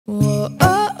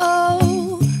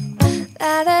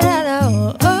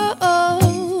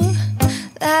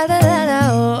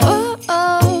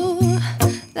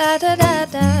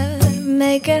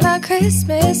our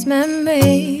Christmas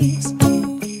memories.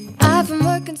 I've been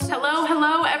working so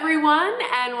Hello everyone,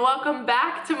 and welcome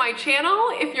back to my channel.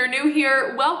 If you're new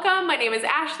here, welcome. My name is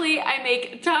Ashley. I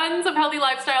make tons of healthy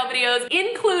lifestyle videos,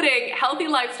 including healthy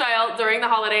lifestyle during the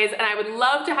holidays, and I would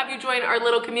love to have you join our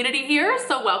little community here,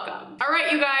 so welcome. All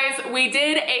right, you guys, we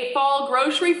did a fall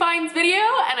grocery finds video,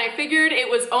 and I figured it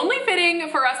was only fitting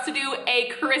for us to do a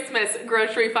Christmas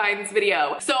grocery finds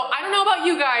video. So I don't know about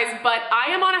you guys, but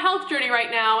I am on a health journey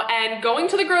right now, and going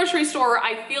to the grocery store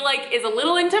I feel like is a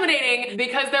little intimidating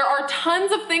because there are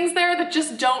tons of things there that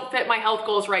just don't fit my health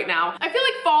goals right now. I feel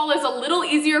like fall is a little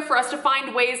easier for us to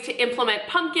find ways to implement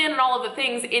pumpkin and all of the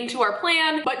things into our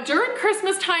plan, but during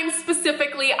Christmas time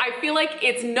specifically, I feel like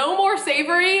it's no more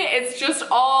savory, it's just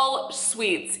all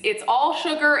sweets. It's all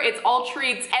sugar, it's all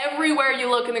treats everywhere you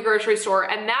look in the grocery store,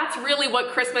 and that's really what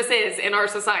Christmas is in our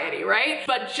society, right?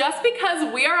 But just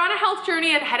because we are on a health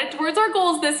journey and headed towards our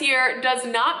goals this year does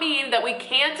not mean that we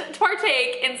can't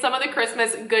partake in some of the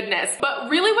Christmas goodness. But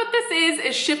really what this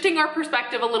is shifting our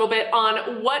perspective a little bit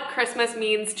on what Christmas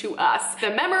means to us. The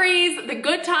memories, the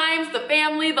good times, the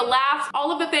family, the laughs,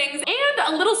 all of the things,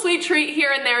 and a little sweet treat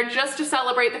here and there just to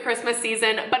celebrate the Christmas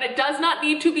season, but it does not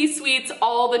need to be sweets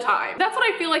all the time. That's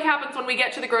what I feel like happens when we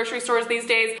get to the grocery stores these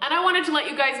days, and I wanted to let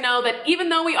you guys know that even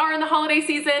though we are in the holiday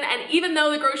season, and even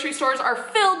though the grocery stores are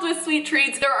filled with sweet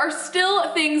treats, there are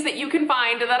still things that you can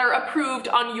find that are approved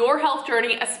on your health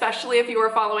journey, especially if you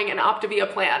are following an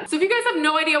Optavia plan. So if you guys have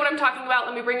no idea what I'm talking about,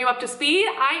 let me bring you up to speed.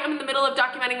 I am in the middle of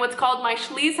documenting what's called my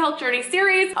Schlee's Health Journey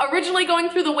series, originally going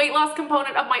through the weight loss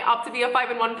component of my Optavia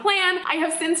 5-in-1 plan. I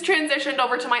have since transitioned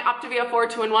over to my Optavia 4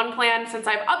 2-in-1 plan since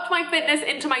I've upped my fitness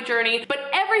into my journey, but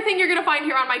everything you're gonna find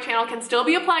here on my channel can still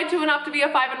be applied to an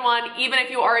Optavia 5-in-1, even if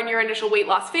you are in your initial weight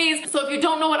loss phase. So if you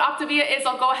don't know what Optavia is,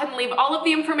 I'll go ahead and leave all of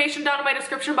the information down in my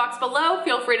description box below.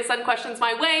 Feel free to send questions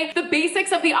my way. The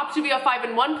basics of the Optavia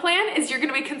 5-in-1 plan is you're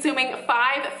gonna be consuming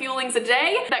 5 fuelings a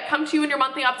day that come to you in your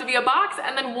monthly Optavia box,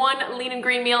 and then 1 lean and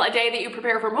green meal a day that you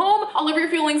prepare from home. All of your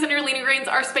fuelings and your lean and greens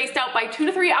are spaced out by 2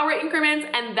 to 3 hour increments,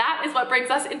 and that is what brings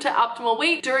us into optimal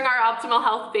weight during our optimal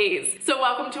health phase. So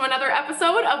welcome to another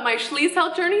episode of my Schlee's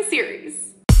Health Journey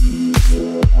series.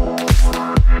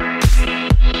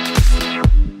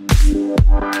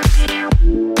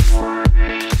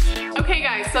 Okay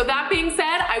guys, so that being said,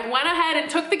 I went ahead and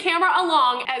took the camera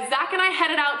along as Zach and I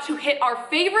headed out to hit our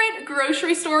favorite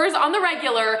grocery stores on the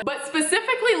regular, but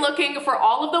specifically looking for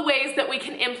all of the ways that we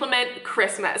can implement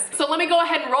Christmas. So let me go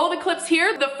ahead and roll the clips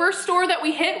here. The first store that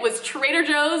we hit was Trader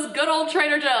Joe's, good old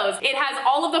Trader Joe's. It has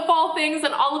all of the fall things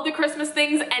and all of the Christmas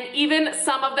things and even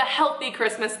some of the healthy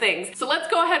Christmas things. So let's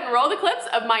go ahead and roll the clips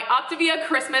of my Optavia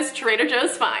Christmas Trader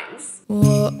Joe's finds.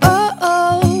 whoa, oh,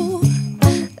 oh.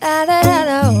 Da, da, da,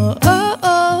 da, oh,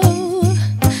 oh.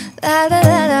 Da, da,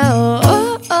 da, da,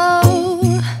 oh,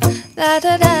 oh. Da,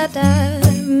 da, da,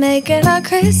 da. Making our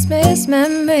Christmas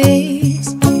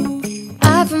memories.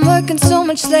 I've been working so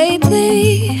much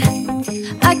lately,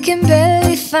 I can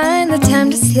barely find the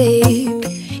time to sleep.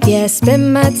 Yeah, I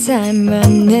spend my time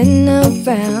running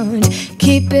around,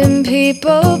 keeping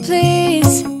people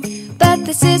pleased. But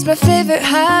this is my favorite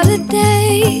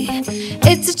holiday.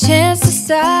 It's a chance to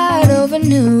start over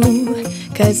new,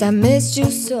 'cause I missed you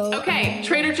so. Okay,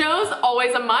 Trader Joe's,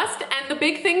 always a must, and the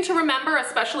big thing to remember,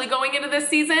 especially going into this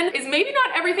season, is maybe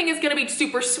not everything is gonna be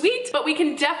super sweet, but we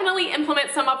can definitely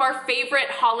implement some of our favorite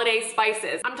holiday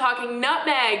spices. I'm talking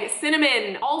nutmeg,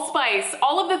 cinnamon, allspice,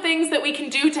 all of the things that we can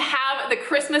do to have the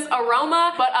Christmas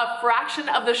aroma, but a fraction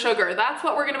of the sugar. That's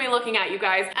what we're gonna be looking at, you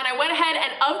guys. And I went ahead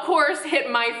and, of course, hit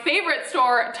my favorite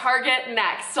store, Target,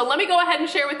 next. So let me go ahead and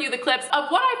share with you the clips of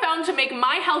what I found to make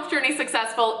my health journey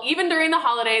successful, even during the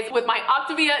holidays, with my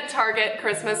Optavia Target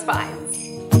Christmas finds.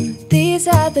 These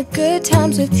are the good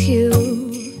times with you,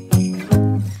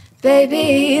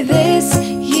 baby. This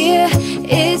year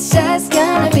it's just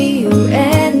gonna be you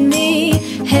and me.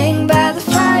 Hang by the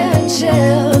fire and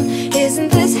chill.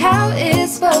 Isn't this how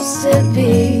it's supposed to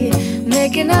be?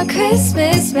 Making our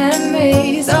Christmas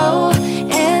memories. Oh,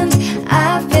 and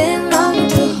I've been longing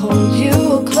to hold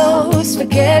you close.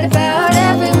 Forget about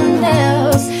everyone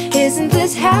else. Isn't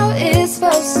this how it's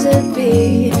supposed to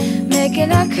be?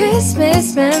 Making our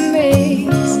Christmas memories.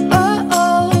 Oh,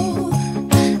 oh,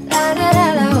 la da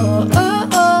da da, oh, oh,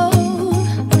 oh,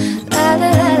 la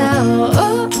da da da,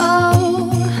 oh,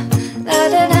 oh, la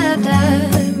da da da.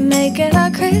 Making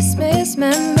our Christmas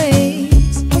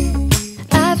memories.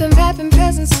 I've been wrapping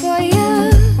presents for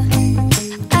you.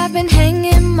 I've been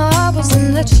hanging marbles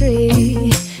in the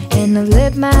tree, and I've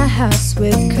lit my house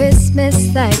with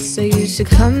Christmas lights. So you should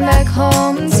come back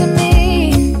home to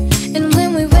me. And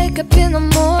when we wake up in the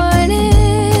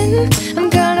morning, I'm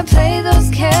gonna play those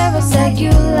carols that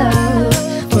you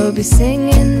love. We'll be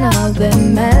singing all the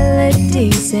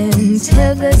melodies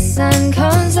until the sun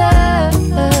comes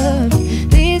up.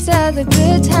 These are the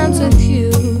good times with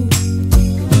you.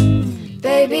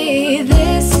 Baby,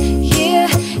 this year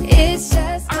it's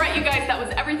just... Alright you guys, that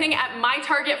was everything at my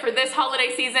Target for this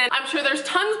holiday season. I'm sure there's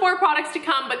tons more products to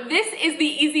come, but this is the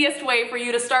easiest way for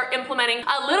you to start implementing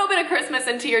a little bit of Christmas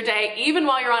into your day, even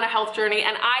while you're on a health journey,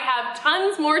 and I have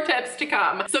tons more tips to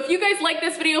come. So if you guys like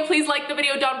this video, please like the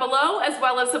video down below, as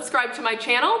well as subscribe to my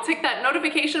channel. Tick that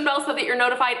notification bell so that you're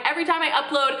notified every time I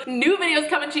upload new videos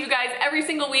coming to you guys every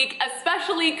single week.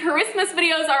 Especially Christmas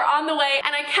videos are on the way,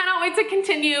 and I cannot wait to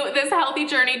continue this healthy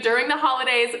journey during the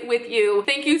holidays with you.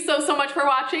 Thank you so much for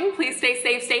watching. Please stay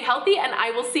safe, stay healthy, and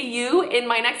I will see you in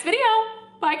my next video.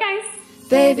 Bye guys.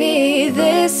 Baby,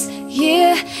 this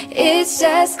year it's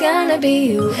just gonna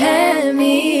be you and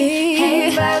me.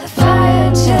 Hanging by the